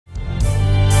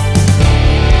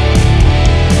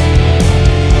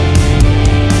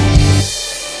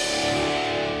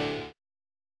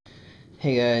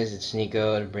Hey guys, it's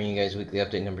Nico to bring you guys weekly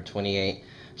update number 28.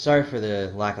 Sorry for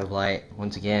the lack of light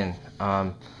once again.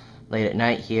 Late at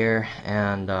night here,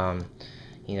 and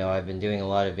I've been doing a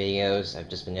lot of videos. I've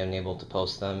just been unable to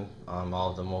post them.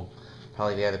 All of them will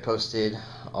probably be either posted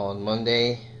on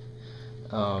Monday,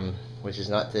 which is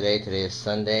not today. Today is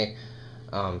Sunday.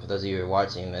 For those of you who are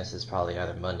watching this, it's probably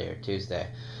either Monday or Tuesday.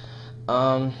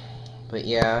 But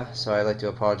yeah, so I'd like to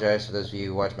apologize for those of you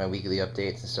who watch my weekly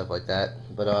updates and stuff like that.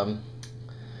 But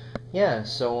yeah,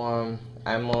 so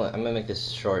I'm gonna make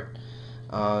this short.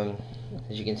 As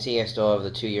you can see, I still have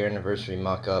the 2-year anniversary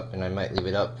mock-up, and I might leave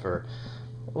it up for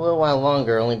a little while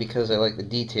longer, only because I like the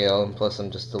detail, and plus I'm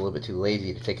just a little bit too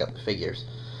lazy to take out the figures.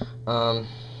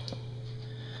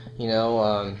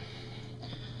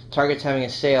 Target's having a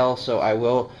sale, so I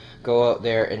will go out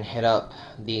there and hit up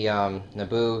the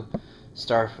Naboo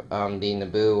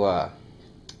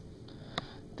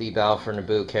the Battle for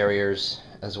Naboo carriers,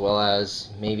 as well as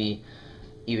maybe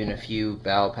even a few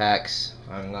battle packs.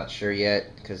 I'm not sure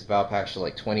yet, because battle packs are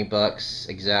like 20 bucks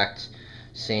exact.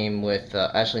 Same with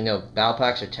actually no, battle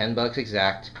packs are 10 bucks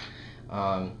exact,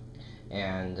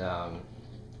 and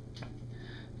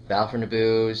Battle for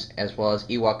Naboo's as well as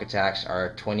Ewok attacks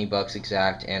are 20 bucks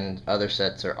exact, and other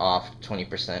sets are off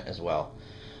 20% as well.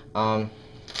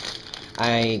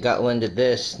 I got lended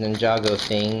this Ninjago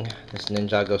thing, this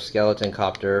Ninjago skeleton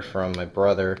copter from my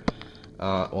brother.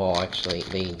 Well, actually,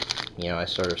 I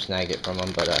sort of snagged it from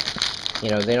them, but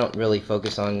they don't really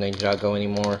focus on Ninjago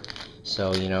anymore.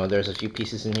 So, there's a few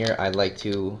pieces in here I'd like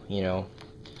to,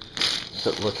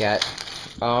 look at.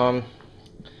 But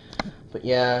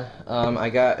yeah, I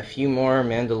got a few more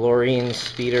Mandalorian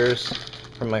speeders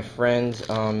from my friend.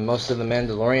 Most of the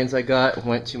Mandalorians I got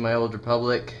went to my Old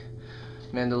Republic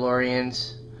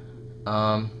Mandalorians.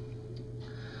 But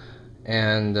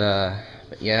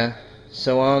yeah,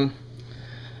 so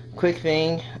quick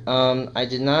thing, I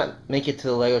did not make it to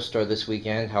the Lego store this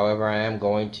weekend. However, I am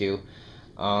going to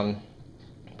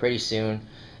pretty soon.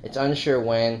 It's unsure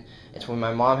when. It's when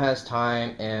my mom has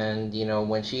time, and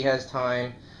when she has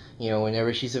time,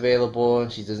 whenever she's available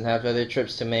and she doesn't have other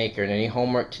trips to make or any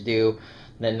homework to do,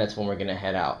 then that's when we're gonna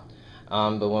head out.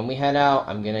 But when we head out,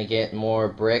 I'm gonna get more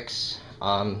bricks.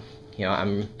 I'm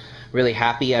really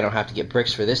happy I don't have to get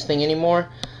bricks for this thing anymore.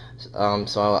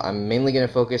 So I'm mainly gonna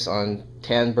focus on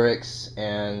tan bricks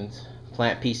and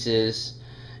plant pieces,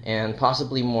 and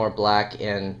possibly more black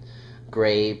and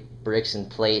gray bricks and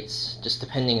plates, just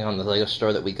depending on the Lego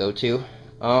store that we go to.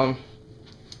 But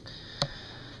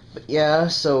yeah,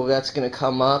 so that's gonna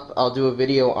come up. I'll do a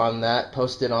video on that,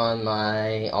 post it on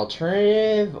my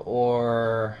alternative,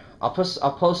 or I'll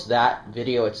post that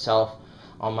video itself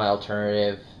on my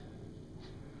alternative.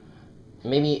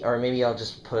 Maybe I'll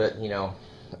just put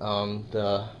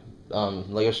the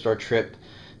Lego store trip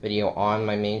video on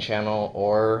my main channel,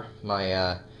 or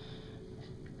my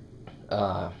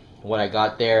what I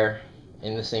got there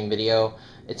in the same video.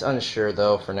 It's unsure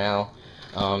though for now.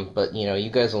 But you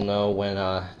guys will know when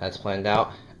that's planned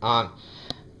out.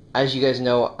 As you guys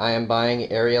know, I am buying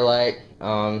Arelight,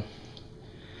 and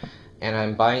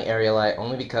I'm buying Arelight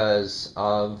only because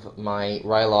of my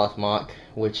Ryloth mock,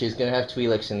 which is gonna have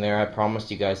Twi'leks in there. I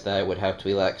promised you guys that I would have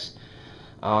Twi'leks.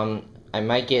 I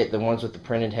might get the ones with the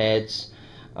printed heads,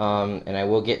 and I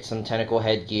will get some tentacle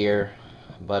headgear,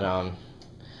 but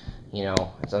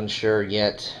it's unsure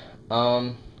yet.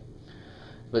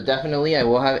 But definitely I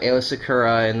will have Ayla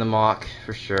Sakura in the mock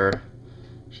for sure.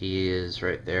 She is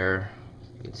right there.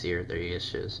 You can see her. There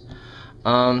she is.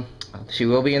 She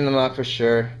will be in the mock for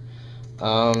sure.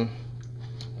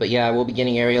 But yeah, I will be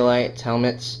getting Arelight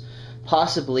helmets,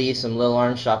 possibly some Little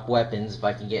Arm Shop weapons if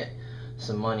I can get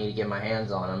some money to get my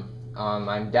hands on them.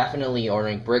 I'm definitely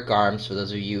ordering brick arms for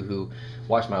those of you who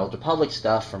watch my Old Republic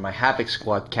stuff for my Havoc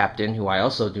Squad captain, who I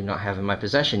also do not have in my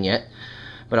possession yet,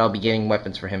 but I'll be getting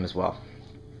weapons for him as well.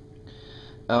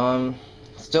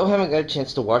 Still haven't got a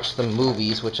chance to watch the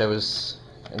movies, which I was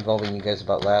involving you guys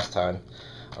about last time.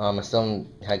 I still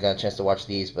haven't got a chance to watch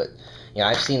these, but yeah,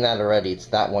 I've seen that already. It's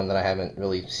that one that I haven't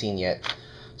really seen yet.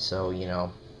 So,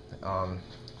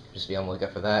 just be on the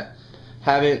lookout for that.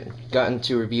 Haven't gotten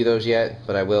to review those yet,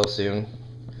 but I will soon.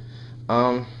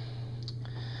 But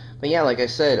yeah, like I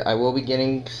said, I will be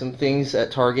getting some things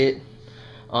at Target.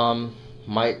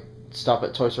 Might stop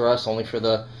at Toys R Us only for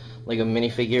the Lego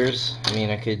minifigures. I mean,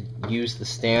 I could use the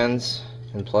stands,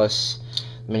 and plus,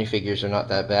 the minifigures are not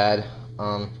that bad.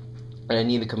 And I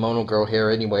need the kimono girl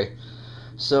hair anyway.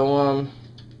 So,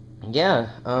 yeah,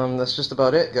 that's just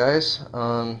about it, guys.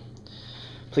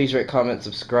 Please rate, comment,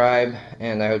 subscribe,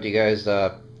 and I hope you guys,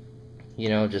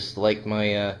 just like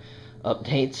my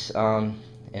updates.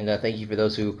 And thank you for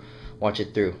those who watch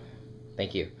it through.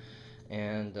 Thank you.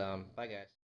 And bye, guys.